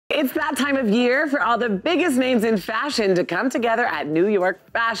It's that time of year for all the biggest names in fashion to come together at New York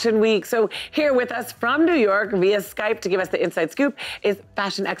Fashion Week. So here with us from New York via Skype to give us the inside scoop is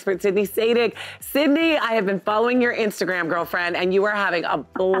fashion expert Sydney Sadick. Sydney, I have been following your Instagram, girlfriend, and you are having a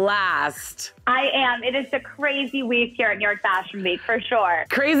blast. I am. It is a crazy week here at New York Fashion Week, for sure.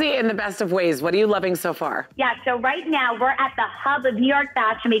 Crazy in the best of ways. What are you loving so far? Yeah, so right now we're at the hub of New York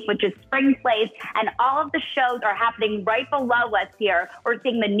Fashion Week, which is Spring Place, and all of the shows are happening right below us here. We're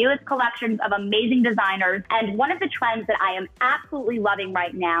seeing the newest collections of amazing designers, and one of the trends that I am absolutely loving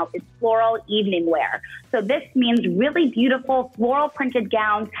right now is floral evening wear. So this means really beautiful floral printed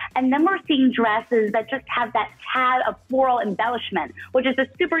gowns, and then we're seeing dresses that just have that tad of floral embellishment, which is a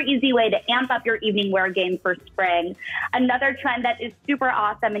super easy way to amp up your evening wear game for spring. Another trend that is super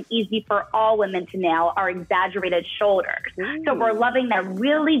awesome and easy for all women to nail are exaggerated shoulders. So we're loving that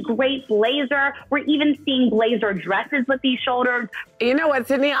really great blazer. We're even seeing blazer dresses with these shoulders. You know what,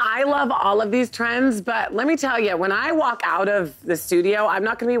 Sydney? I love all of these trends, but let me tell you, when I walk out of the studio, I'm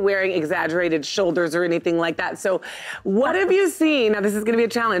not going to be wearing exaggerated shoulders or anything like that. So what have you seen? Now, this is going to be a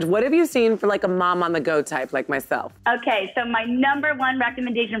challenge. What have you seen for like a mom on the go type like myself? Okay, so my #1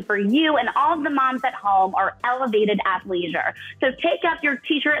 recommendation for you and all of the moms at home are elevated athleisure. So take up your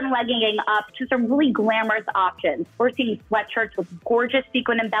t-shirt and legging up to some really glamorous options. We're seeing sweatshirts with gorgeous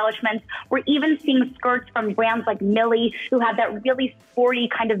sequin embellishments. We're even seeing skirts from brands like Millie who have that really sporty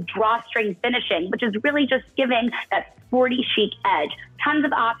kind of drawstring finishing, which is really just giving that sporty chic edge. Tons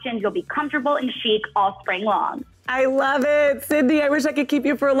of options. You'll be comfortable and chic all spring long. I love it. Sydney, I wish I could keep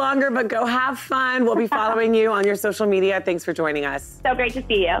you for longer, but go have fun. We'll be following you on your social media. Thanks for joining us. So great to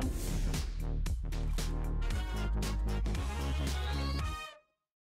see you.